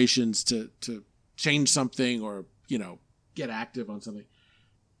situations to change something or, get active on something.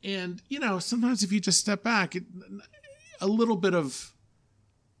 And, sometimes if you just step back, a little bit of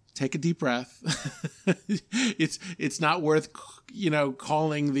take a deep breath. It's not worth,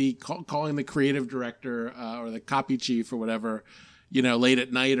 calling the creative director or the copy chief or whatever, late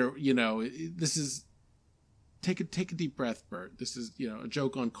at night or, this is take a deep breath, Bert. This is, a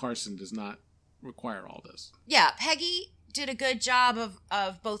joke on Carson does not require all this. Yeah. Peggy did a good job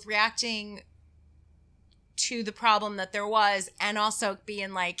of both reacting to the problem that there was and also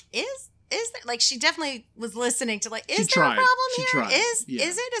being like, is there, like, she definitely was listening to like, is there a problem here? Is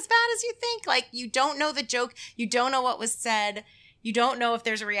it as bad as you think? Like, you don't know the joke. You don't know what was said. You don't know if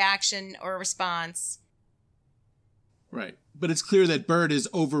there's a reaction or a response. Right. But it's clear that Bert is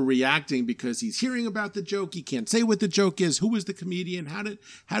overreacting because he's hearing about the joke. He can't say what the joke is. Who was the comedian? How did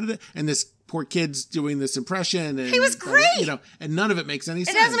it? And this poor kid's doing this impression. And he was great. And none of it makes any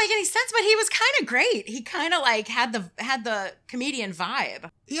sense. It doesn't make any sense, but he was kind of great. He kind of like had the comedian vibe.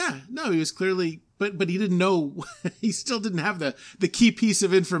 Yeah. No, he was clearly, but he didn't know. He still didn't have the key piece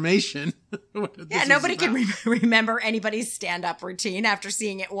of information. Yeah, nobody can remember anybody's stand-up routine after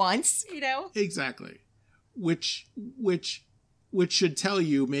seeing it once, Exactly. Which should tell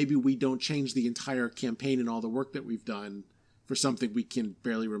you maybe we don't change the entire campaign and all the work that we've done for something we can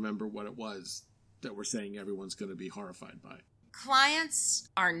barely remember what it was that we're saying everyone's going to be horrified by. Clients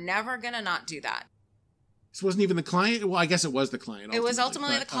are never going to not do that. This wasn't even the client. Well, I guess it was the client. It was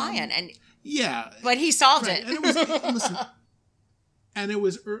ultimately the client, and yeah, but he solved it. And it was listen, and it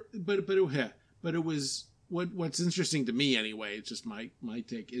was, but it was what's interesting to me anyway. It's just my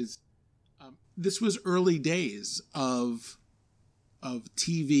take is. This was early days of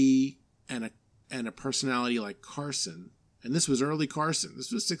TV and a personality like Carson, and this was early Carson.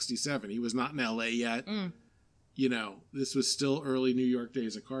 This was 1967. He was not in LA yet. This was still early New York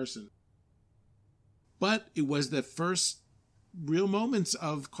days of Carson. But it was the first real moments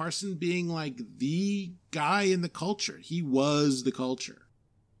of Carson being like the guy in the culture. He was the culture,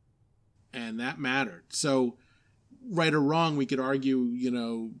 and that mattered. So, right or wrong, we could argue,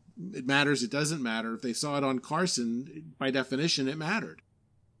 it matters, it doesn't matter. If they saw it on Carson, by definition, it mattered.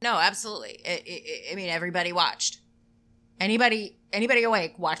 No, absolutely. I mean, everybody watched. Anybody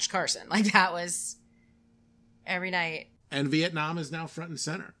awake watched Carson. Like, that was every night. And Vietnam is now front and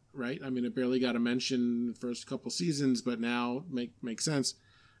center, right? I mean, it barely got a mention the first couple seasons, but now makes sense.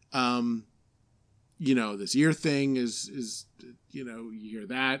 This year thing is you hear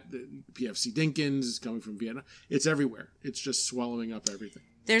that. The PFC Dinkins is coming from Vietnam. It's everywhere. It's just swallowing up everything.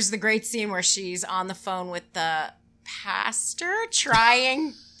 There's the great scene where she's on the phone with the pastor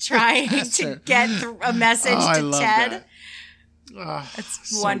trying to get a message to Ted.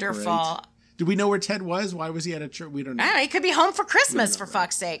 It's wonderful. Great. Do we know where Ted was? Why was he at a church? We don't know. I don't know. He could be home for Christmas, for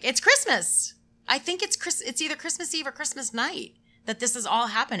fuck's sake. It's Christmas. I think it's either Christmas Eve or Christmas night that this is all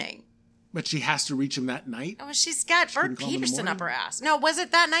happening. But she has to reach him that night? Oh, she's got Bert Peterson up her ass. No, was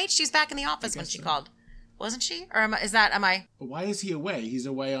it that night? She's back in the office when she called. Wasn't she? Or am I? But why is he away? He's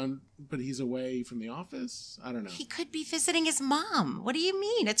away from the office? I don't know. He could be visiting his mom. What do you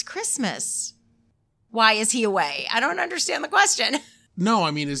mean? It's Christmas. Why is he away? I don't understand the question. No,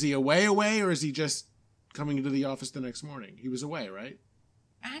 I mean, is he away, or is he just coming into the office the next morning? He was away, right?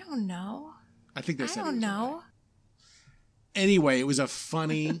 I don't know. I think they said I don't know. Away. Anyway, it was a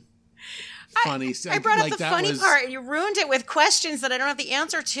funny... I brought up the funny part and you ruined it with questions that I don't have the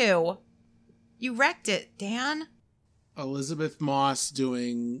answer to. You wrecked it, Dan. Elizabeth Moss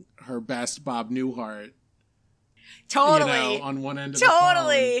doing her best Bob Newhart. Totally. On one end of the phone.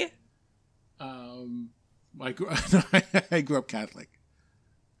 Totally. I grew up Catholic.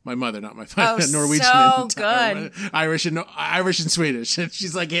 My mother, not my father. Oh, Norwegian so and good. Irish and Swedish. And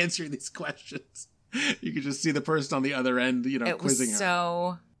she's like answering these questions. You could just see the person on the other end, quizzing her. It was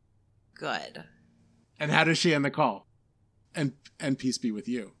so good. And how does she end the call? And peace be with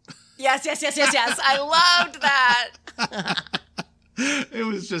you. Yes. I loved that. It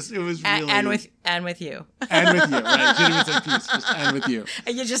was really and with you. and with you, right? She didn't even say peace, just and with you.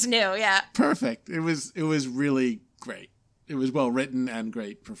 You just knew, yeah. Perfect. It was really great. It was well written and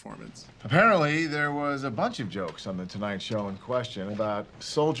great performance. Apparently, there was a bunch of jokes on the Tonight Show in question about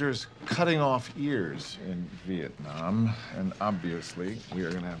soldiers cutting off ears in Vietnam, and obviously, we are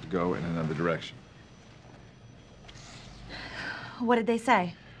going to have to go in another direction. What did they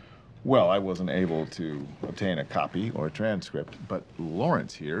say? Well, I wasn't able to obtain a copy or a transcript, but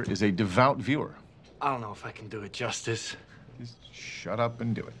Lawrence here is a devout viewer. I don't know if I can do it justice. Just shut up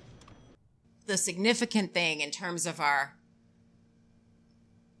and do it. The significant thing in terms of our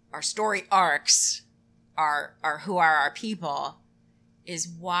story arcs, our who are our people, is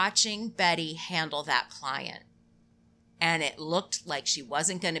watching Betty handle that client. And it looked like she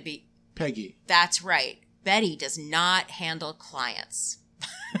wasn't going to be... Peggy. That's right. Betty does not handle clients.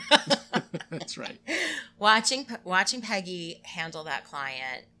 That's right. Watching Peggy handle that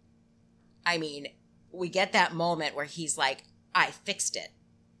client, I mean, we get that moment where he's like, I fixed it.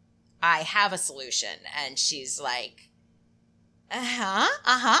 I have a solution. And she's like, Good.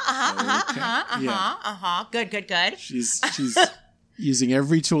 She's using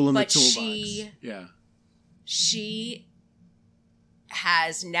every tool in the toolbox. She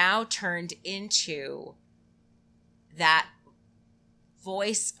has now turned into that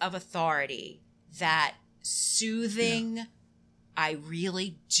voice of authority, that soothing, I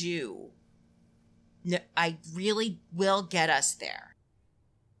really will get us there.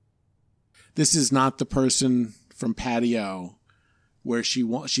 This is not the person from Patio where she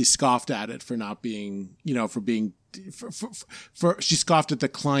scoffed at it for not being, she scoffed at the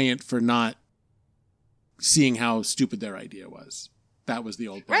client for not seeing how stupid their idea was. That was the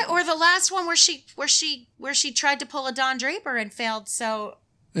old right, or the last one where she tried to pull a Don Draper and failed. So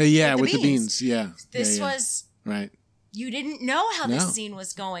with the beans, This was right. You didn't know how this scene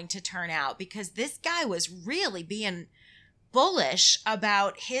was going to turn out because this guy was really being bullish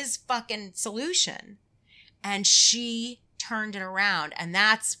about his fucking solution, and she turned it around, and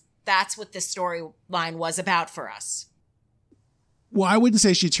that's what this storyline was about for us. Well, I wouldn't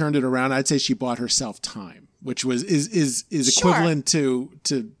say she turned it around. I'd say she bought herself time, which is equivalent to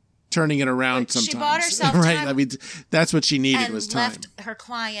turning it around sometimes. She bought herself right? time. I mean, that's what she needed and was time. Left her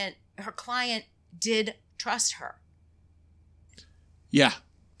client. Her client did trust her. Yeah,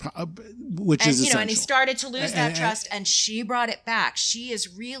 which is essential. And he started to lose that trust, and she brought it back. She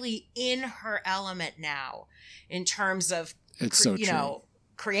is really in her element now, in terms of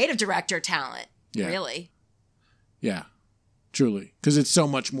creative director talent. Yeah. Really. Yeah. Truly, because it's so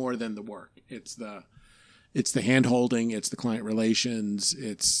much more than the work. It's the hand holding, it's the client relations,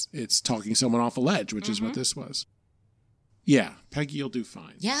 it's talking someone off a ledge, which is what this was. Yeah, Peggy, you'll do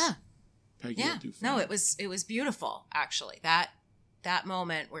fine. Yeah, Peggy, you'll do fine. No, it was beautiful actually. That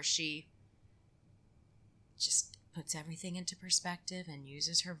moment where she just puts everything into perspective and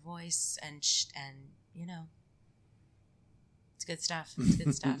uses her voice and it's good stuff. It's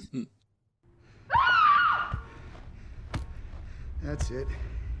good stuff. That's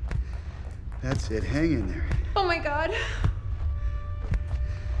it. Hang in there. Oh my God.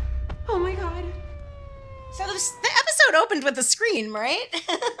 Oh my God. So the episode opened with a scream, right?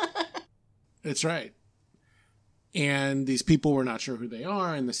 That's right. And these people were not sure who they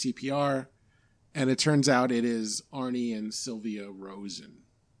are in the CPR. And it turns out it is Arnie and Sylvia Rosen.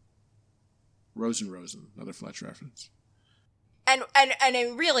 Rosen, another Fletch reference. And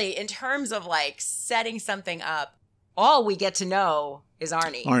really, in terms of like setting something up, all we get to know is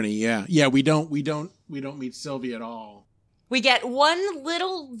Arnie. Yeah. We don't meet Sylvia at all. We get one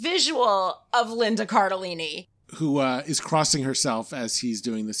little visual of Linda Cardellini, who is crossing herself as he's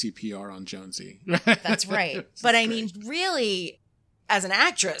doing the CPR on Jonesy. That's right. But I mean, really, as an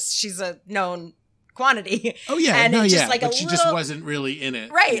actress, she's a known quantity. Oh yeah, and but she just wasn't really in it,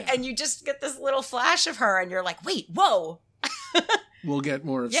 right? Yeah. And you just get this little flash of her, and you're like, wait, whoa. We'll get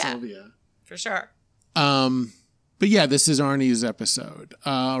more of Sylvia for sure. But yeah, this is Arnie's episode,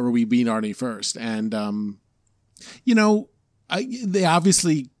 or we meet Arnie first, and they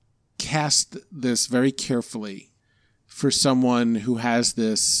obviously cast this very carefully for someone who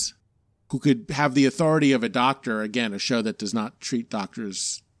could have the authority of a doctor. Again, a show that does not treat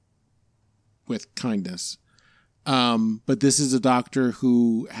doctors with kindness. But this is a doctor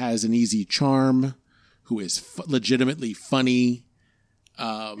who has an easy charm, who is legitimately funny.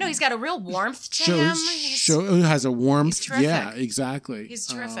 No, he's got a real warmth to him. Has a warmth. He's terrific. Yeah, exactly. He's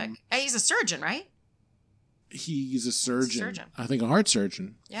terrific. He's a surgeon, right? He's a surgeon. I think a heart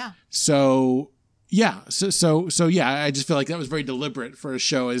surgeon. Yeah. So yeah. So yeah, I just feel like that was very deliberate for a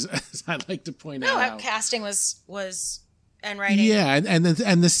show, as I like to point out. No, casting was and writing. Yeah, and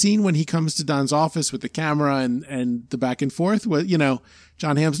the scene when he comes to Don's office with the camera and the back and forth, well,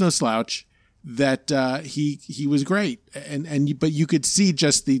 John Hamm's no slouch. That he was great, but you could see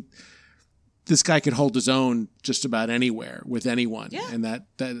just this guy could hold his own just about anywhere with anyone, and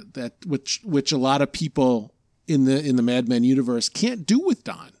that which a lot of people in the Mad Men universe can't do with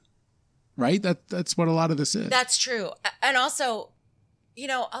Don, right? That's what a lot of this is. That's true, and also,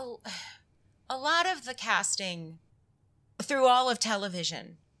 a lot of the casting through all of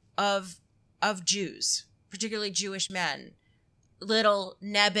television of Jews, particularly Jewish men, little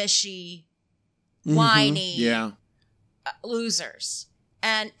nebbishy, whiny, losers,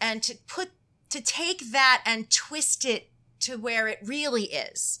 and to take that and twist it to where it really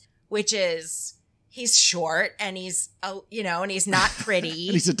is, which is he's short and he's and he's not pretty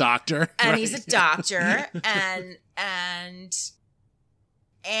and he's a doctor and he's a doctor and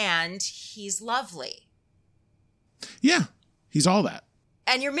he's lovely. Yeah, he's all that.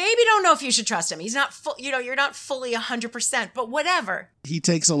 And you maybe don't know if you should trust him. He's not you're not fully 100%, but whatever. He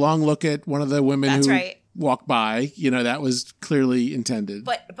takes a long look at one of the women who walk by. That was clearly intended.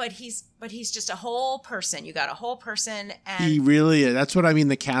 But he's just a whole person. You got a whole person, and he really is. That's what I mean.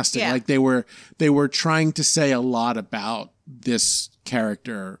 The casting, like they were trying to say a lot about this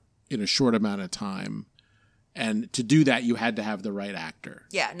character in a short amount of time, and to do that, you had to have the right actor.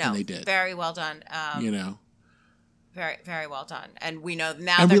 Yeah, no, and they did. Very well done. Very, very well done. And we know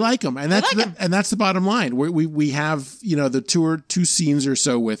now, and we like him, and that's the bottom line. We have the two scenes or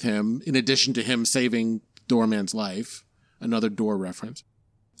so with him, in addition to him saving Doorman's life, another Door reference.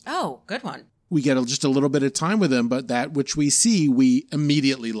 Oh, good one. We get just a little bit of time with him, but that which we see, we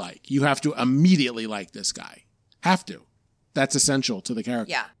immediately like. You have to immediately like this guy. Have to. That's essential to the character.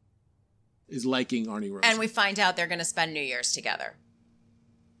 Yeah. Is liking Arnie Rosen. And we find out they're going to spend New Year's together.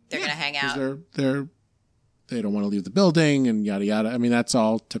 They're going to hang out. They don't want to leave the building and yada yada. I mean, that's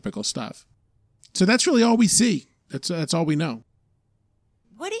all typical stuff. So that's really all we see. That's all we know.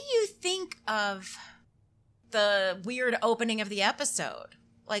 What do you think of the weird opening of the episode?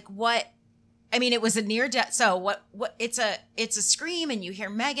 Like what? I mean, it was a near death. So what? It's a scream, and you hear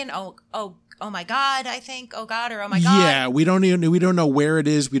Megan. Oh my God! I think. Oh God, or oh my God. Yeah, we don't know where it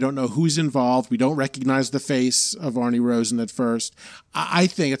is. We don't know who's involved. We don't recognize the face of Arnie Rosen at first. I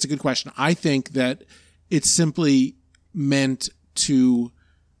think it's a good question. I think that it's simply meant to,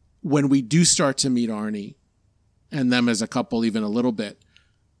 when we do start to meet Arnie and them as a couple even a little bit,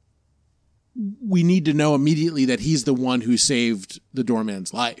 we need to know immediately that he's the one who saved the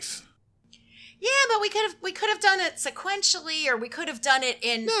doorman's life. Yeah, but we could have done it sequentially, or we could have done it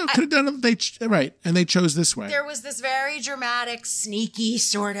in... No, could have done it, right, and they chose this way. There was this very dramatic, sneaky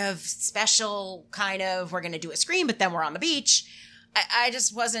sort of special kind of, we're going to do a scream, but then we're on the beach. I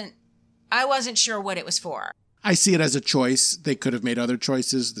wasn't sure what it was for. I see it as a choice. They could have made other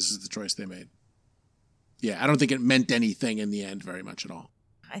choices. This is the choice they made. Yeah, I don't think it meant anything in the end very much at all.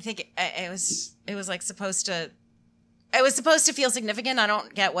 I think it was like supposed to... It was supposed to feel significant. I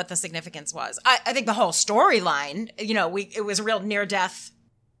don't get what the significance was. I think the whole storyline, it was a real near death.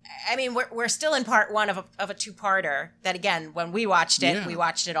 I mean, we're still in part one of a two-parter that, again, when we watched it, we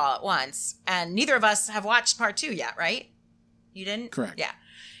watched it all at once. And neither of us have watched part two yet, right? You didn't? Correct. Yeah.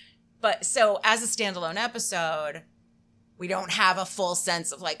 But so as a standalone episode, we don't have a full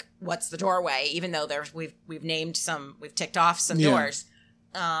sense of like, what's the doorway, even though we've ticked off some doors.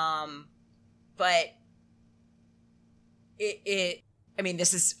 But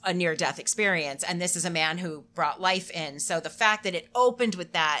this is a near-death experience, and this is a man who brought life in. So the fact that it opened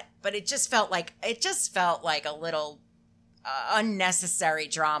with that, but it just felt like a little unnecessary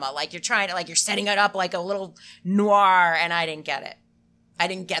drama. Like you're setting it up like a little noir, and I didn't get it. I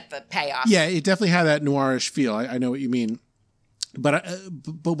didn't get the payoff. Yeah, it definitely had that noirish feel. I know what you mean, but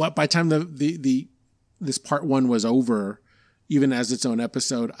by the time this part one was over, even as its own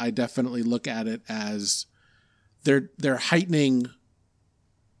episode, I definitely look at it as they're heightening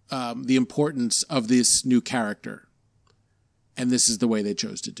the importance of this new character, and this is the way they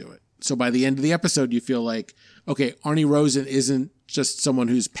chose to do it. So by the end of the episode, you feel like, okay, Arnie Rosen isn't just someone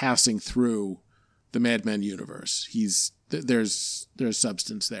who's passing through the Mad Men universe. There's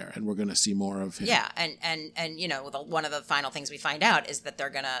substance there, and we're going to see more of him. Yeah, and one of the final things we find out is that they're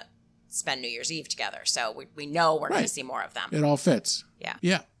going to spend New Year's Eve together. So we know we're going to see more of them. It all fits. Yeah.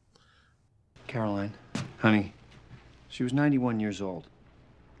 Yeah. Caroline, honey, she was 91 years old.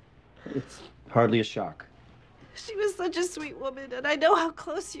 It's hardly a shock. She was such a sweet woman, and I know how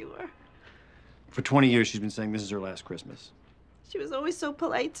close you were. For 20 years, she's been saying this is her last Christmas. She was always so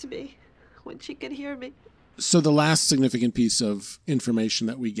polite to me when she could hear me. So the last significant piece of information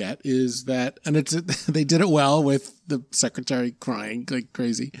that we get is that, and they did it well with the secretary crying like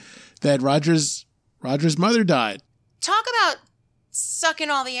crazy, that Roger's mother died. Talk about sucking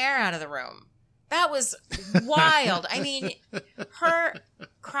all the air out of the room. That was wild. I mean, her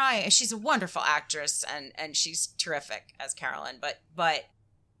crying, she's a wonderful actress and she's terrific as Carolyn, but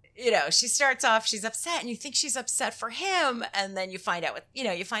she starts off, she's upset and you think she's upset for him. And then you find out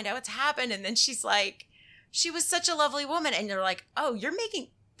what's happened. And then she's like, she was such a lovely woman. And you're like, oh,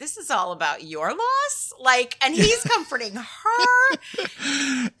 this is all about your loss? Like, and he's comforting her.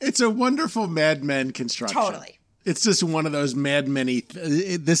 It's a wonderful Mad Men construction. Totally. It's just one of those Mad Men-y.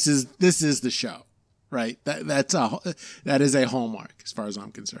 This is the show, right? That is a hallmark as far as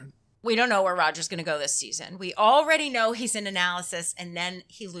I'm concerned. We don't know where Roger's going to go this season. We already know he's in analysis, and then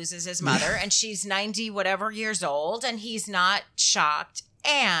he loses his mother, and she's 90 whatever years old, and he's not shocked.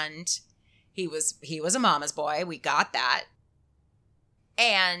 And he was a mama's boy. We got that.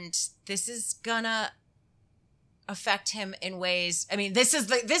 And this is gonna affect him in ways. I mean, this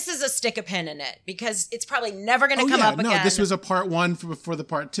is a stick a pin in it because it's probably never going to come up again. No, this was a part one for the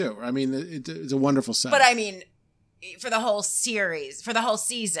part two. I mean, it's a wonderful set. But I mean, for the whole series, for the whole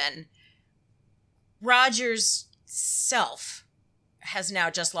season, Roger's self has now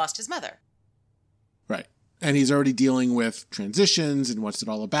just lost his mother. Right. And he's already dealing with transitions and what's it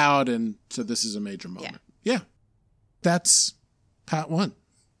all about. And so this is a major moment. Yeah. That's part one,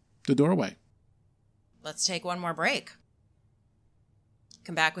 The Doorway. Let's take one more break.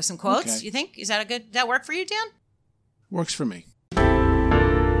 Come back with some quotes. Okay. You think? Is that that work for you, Dan? Works for me.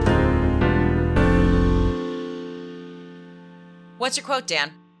 What's your quote,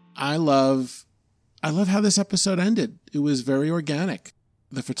 Dan? I love how this episode ended. It was very organic.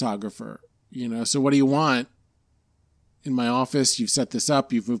 The photographer, so what do you want? In my office, you've set this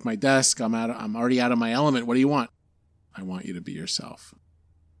up, you've moved my desk, I'm already out of my element. What do you want? I want you to be yourself.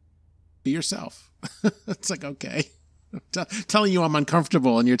 Be yourself. It's like, okay. I'm telling you I'm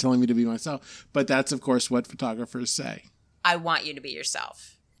uncomfortable and you're telling me to be myself. But that's, of course, what photographers say. I want you to be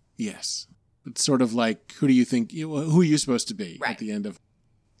yourself. Yes. It's sort of like, who do you think, who are you supposed to be at the end of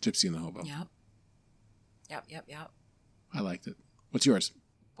Gypsy and the Hobo? Yep. I liked it. What's yours?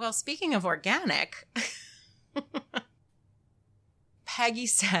 Well, speaking of organic, Peggy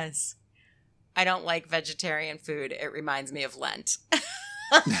says, I don't like vegetarian food. It reminds me of Lent.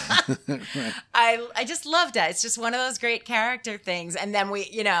 Right. I just loved it. It's just one of those great character things. And then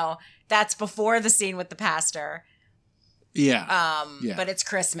that's before the scene with the pastor. Yeah. But it's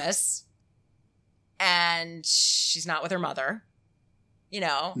Christmas and she's not with her mother.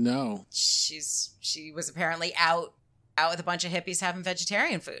 No. She was apparently out with a bunch of hippies having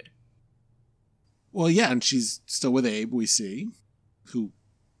vegetarian food. Well, yeah, and she's still with Abe, we see, who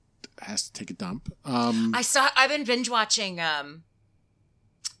has to take a dump. I've been binge watching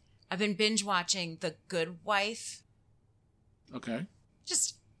The Good Wife. Okay.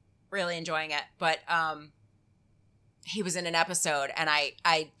 Just really enjoying it. But he was in an episode and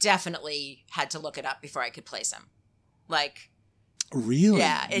I definitely had to look it up before I could place him. Like, really?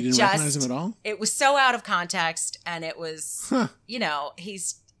 Yeah. You didn't recognize him at all? It was so out of context and it was, I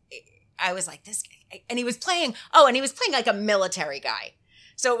was like, this guy. And he was playing like a military guy.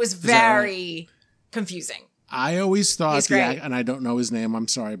 So it was very confusing. I always thought, great. and I don't know his name, I'm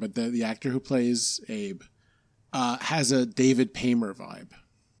sorry, but the actor who plays Abe has a David Paymer vibe.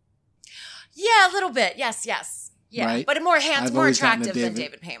 Yeah, a little bit. Yes. Yeah. Right? But more attractive than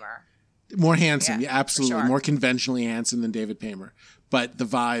David Paymer. More handsome, yeah, absolutely. Sure. More conventionally handsome than David Paymer. But the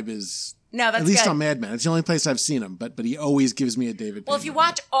vibe is... No, that's at least good. on Mad Men. It's the only place I've seen him, but he always gives me a David Paymer. Well, if you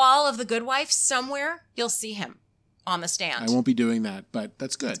watch all of The Good Wife, somewhere you'll see him on the stand. I won't be doing that, but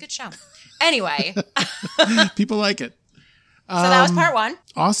that's good. It's a good show. Anyway. People like it. So that was part one.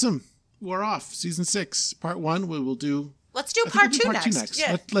 Awesome. We're off. Season 6. Part 1, we will do... Let's do part two next.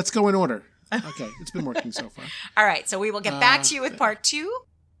 Yeah. Let's go in order. Okay. It's been working so far. All right. So we will get back to you with part 2.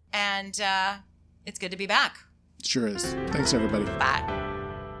 And it's good to be back. Sure is. Thanks, everybody. Bye.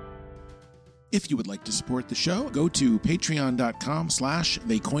 If you would like to support the show, go to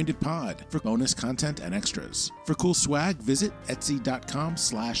patreon.com/theycoineditpod for bonus content and extras. For cool swag, visit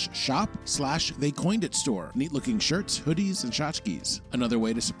etsy.com/shop/theycoineditstore. Neat looking shirts, hoodies, and tchotchkes. Another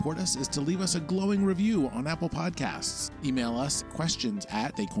way to support us is to leave us a glowing review on Apple Podcasts. Email us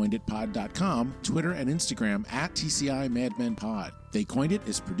questions@theycoineditpod.com, Twitter and Instagram @TCIMadmenPod. They Coined It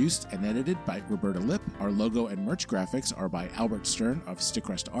is produced and edited by Roberta Lipp. Our logo and merch graphics are by Albert Stern of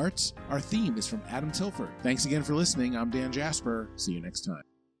Stickrest Arts. Our theme is from Adam Tilford. Thanks again for listening. I'm Dan Jasper. See you next time.